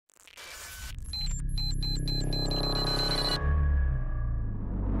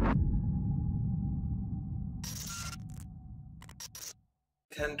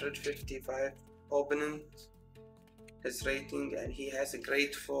855 opponent. His rating, and he has a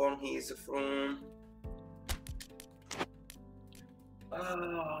great form. He is from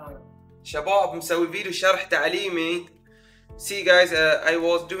شباب مسوي فيديو شرح تعليمي. See guys, I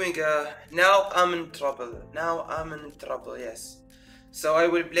was doing now I'm in trouble. Yes, so I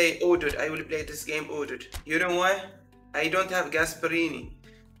will play B.odowd. I will play this game B.odowd. You know why? I don't have Gasparini.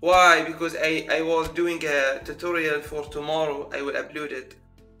 Why? Because I was doing a tutorial for tomorrow. I will upload it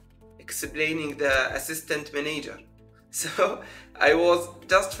explaining the assistant manager. So I was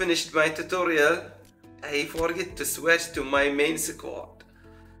just finished my tutorial. I forget to switch to my main squad.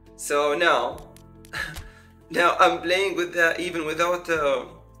 So now I'm playing with even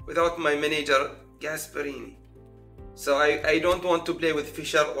without my manager Gasparini. So I don't want to play with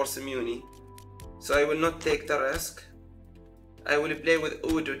Fischer or Simeone. So I will not take the risk. I will play with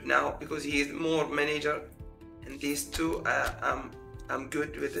B.odowd now because he is more manager, and these two I'm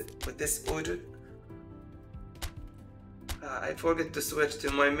good with it with this B.odowd. I forget to switch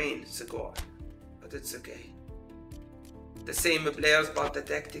to my main squad, but it's okay. The same players, but the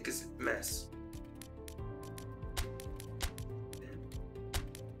tactic is mess.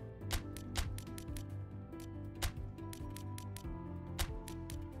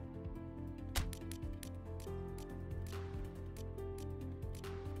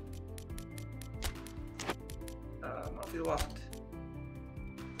 ما في وقت.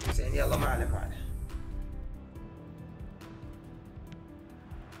 زين يلا معنا.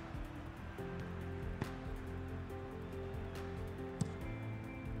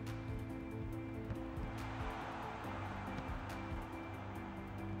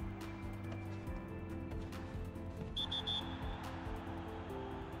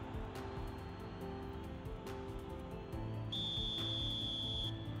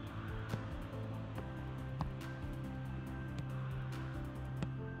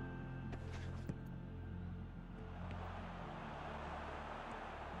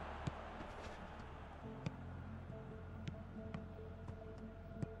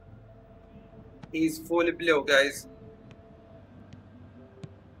 He's fully blue guys.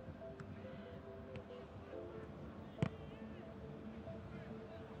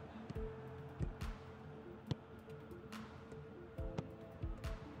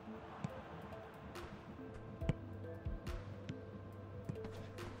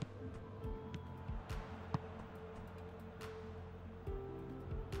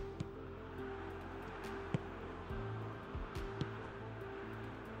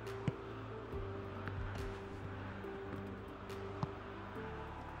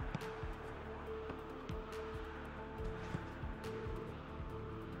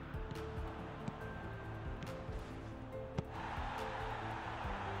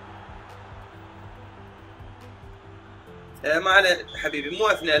 ما عليه حبيبي، مو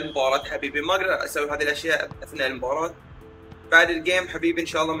اثناء المباراة حبيبي، ما اقدر اسوي هذه الاشياء اثناء المباراة. بعد الجيم حبيبي ان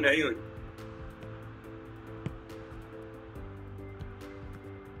شاء الله من عيوني.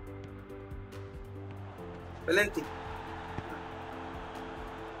 بلنتي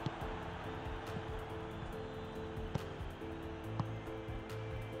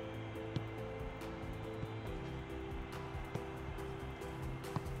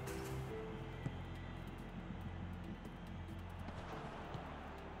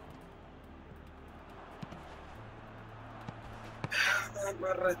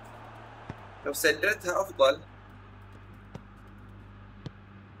مرت، لو سددتها افضل.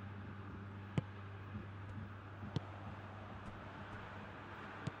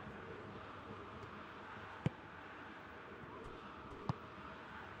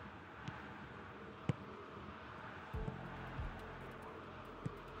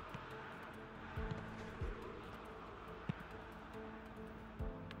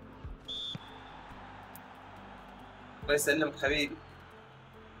 الله يسلمك حبيبي.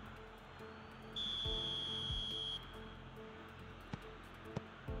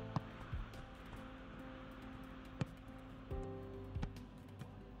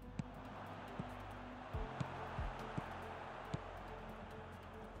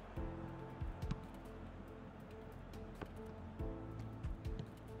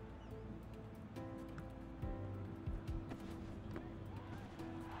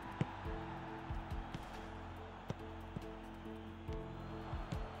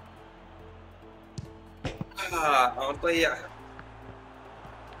 نضيعها.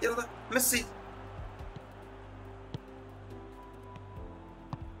 يلا ميسي.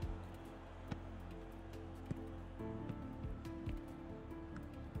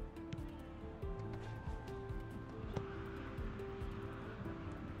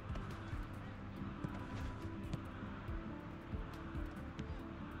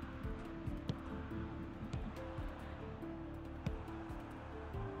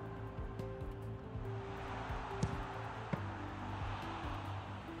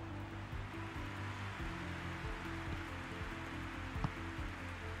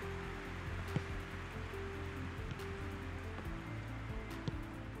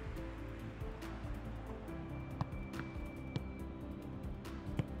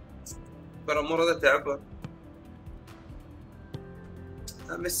 كرة مرة تعبر.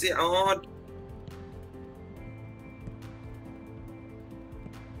 ميسي عود.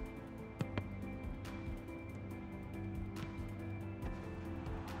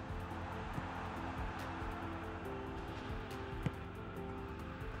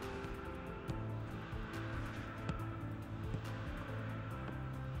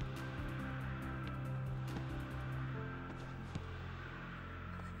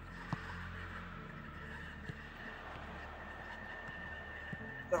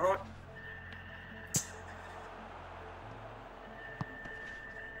 تعال.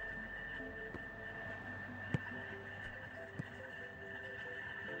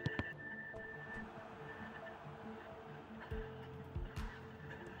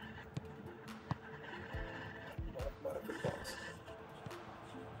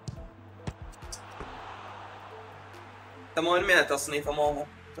 ثمانمائة تصنيفه ما هو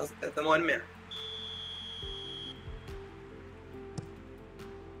 800.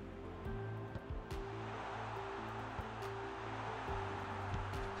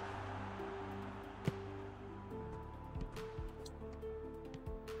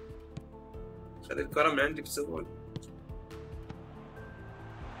 خذ الكرة من عندي بسهولة.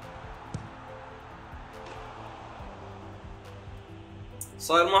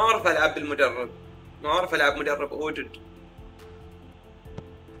 صاير ما أعرف ألعب بالمدرب، ما أعرف ألعب مدرب أودد.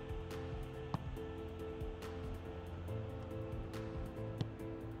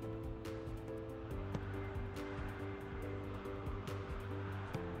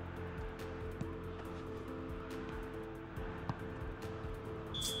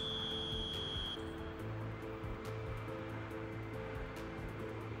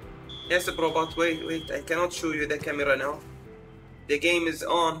 Yes, bro, but wait, I cannot show you the camera now. The game is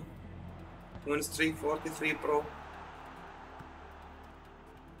on. Wins 343, bro.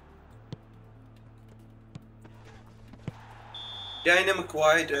 Dynamic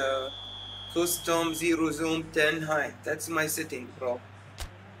wide, custom 0 zoom 10 height. That's my setting, bro.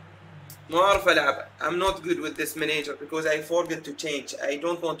 ما أعرف ألعب. I'm not good with this manager because I forget to change. I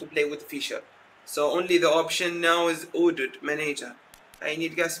don't want to play with Fisher. So only the option now is ordered manager. I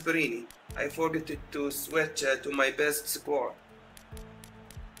need Gasparini. I forgot to switch to my best score.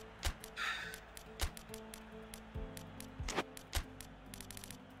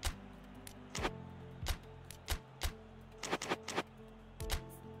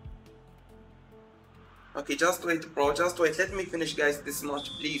 Okay, just wait, bro. Just wait. Let me finish, guys, this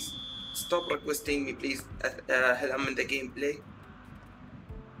match, please. Stop requesting me, please. I'm in the gameplay.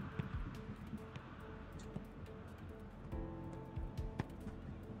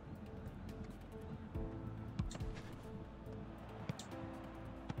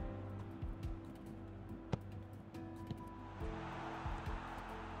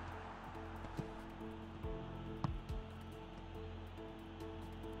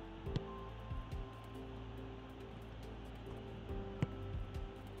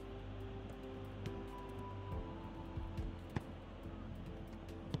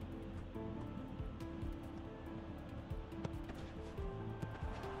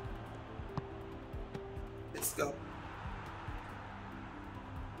 Let's go.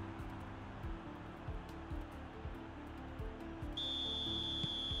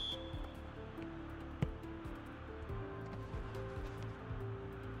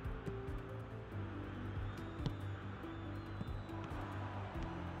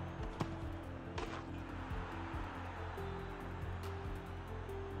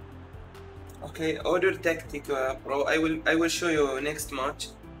 Okay, order tactic, bro. I will show you next match.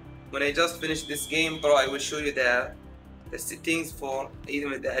 When I just finish this game, bro, I will show you the settings for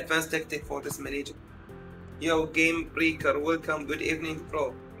even the advanced tactic for this manager. Yo, game breaker, welcome. Good evening,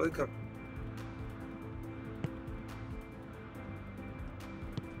 bro. Welcome.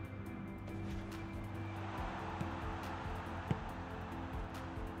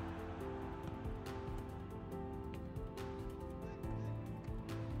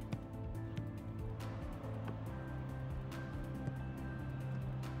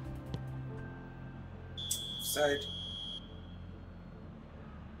 Side.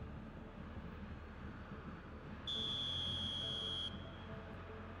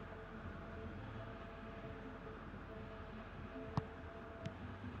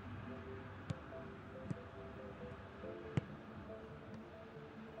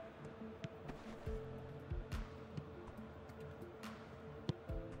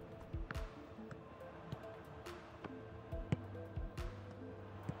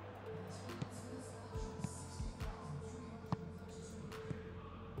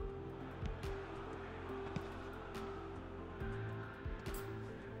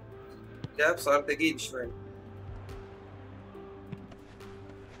 الدب صار ثقيل شوي.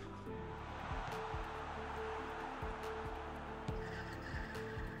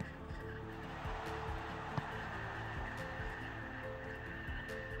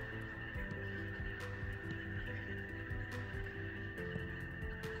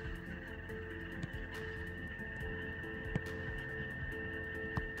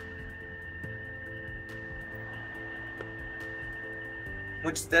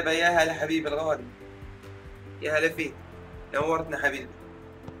 مجتبى يا هلا حبيبي الغالي، يا هلا فيك، نورتنا حبيبي.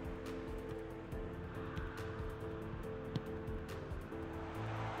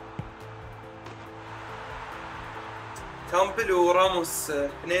 كامبل وراموس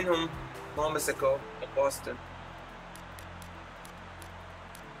اثنينهم ما مسكوا بوسطن.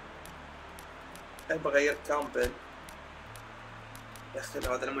 أحب أغير كامبل. يا أخي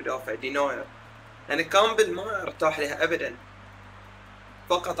هذا المدافع ديناير، يعني كامبل ما أرتاح له أبدا،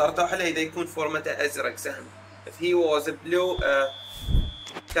 فقط أرتاح له إذا يكون فورمته أزرق سهم. If he was a blue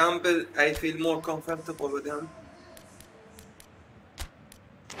Campbell, I feel more comfortable with him.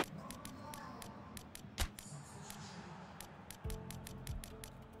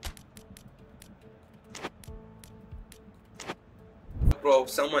 Bro,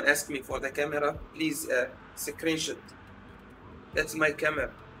 someone asked me for the camera. Please screenshot. That's my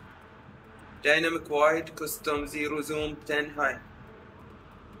camera. Dynamic wide, custom 0 zoom 10 high.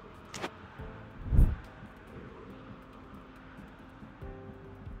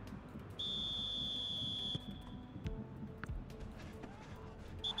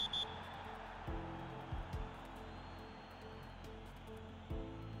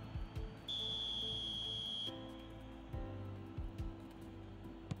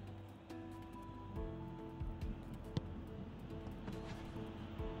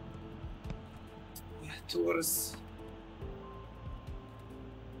 Tours.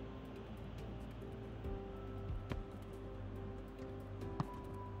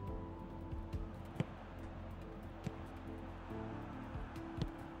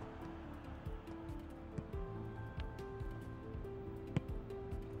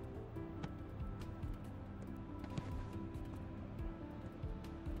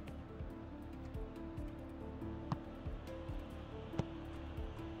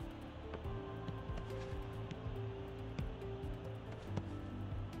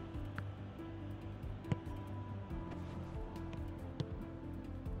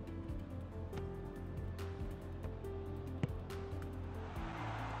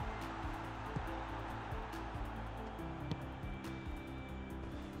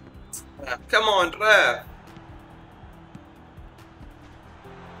 Come on راب.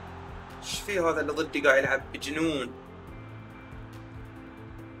 ايش في هذا اللي ضدي قاعد يلعب بجنون؟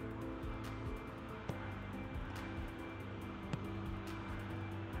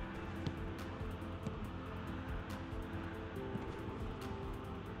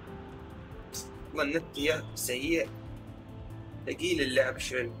 والله النت يا سيء، ثقيل اللعب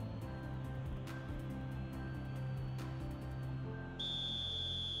شوي.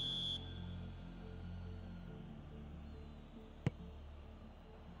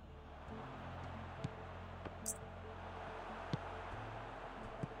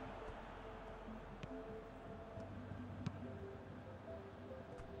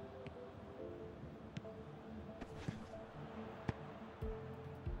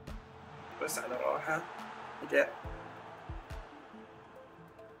 بس على راحة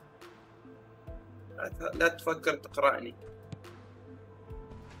لا تفكر تقرأني.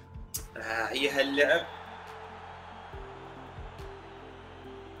 هي هاللعب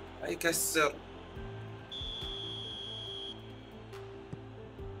يكسر.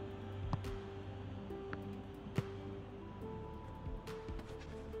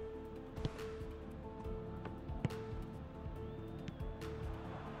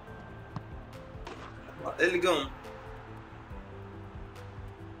 القم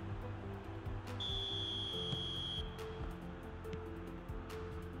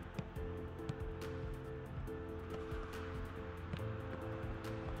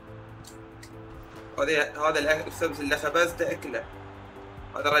هذا الخبز اللي خبزته اكله،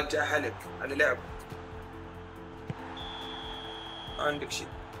 هذا رجعها لك، هذا لعب ما عندك شيء.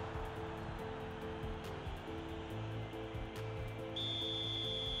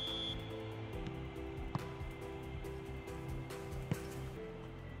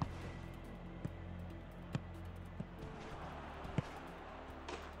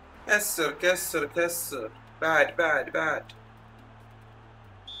 كسر كسر كسر، بعد بعد بعد.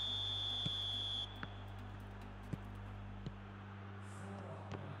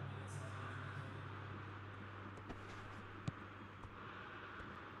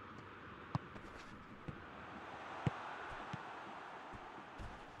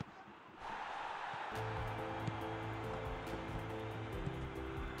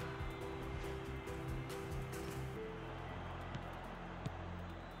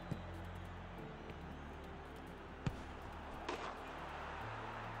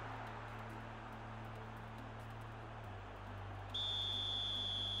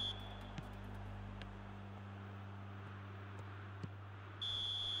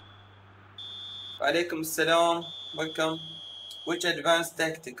 وعليكم السلام. Welcome. Which advanced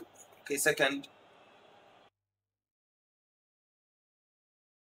tactic? Okay, second.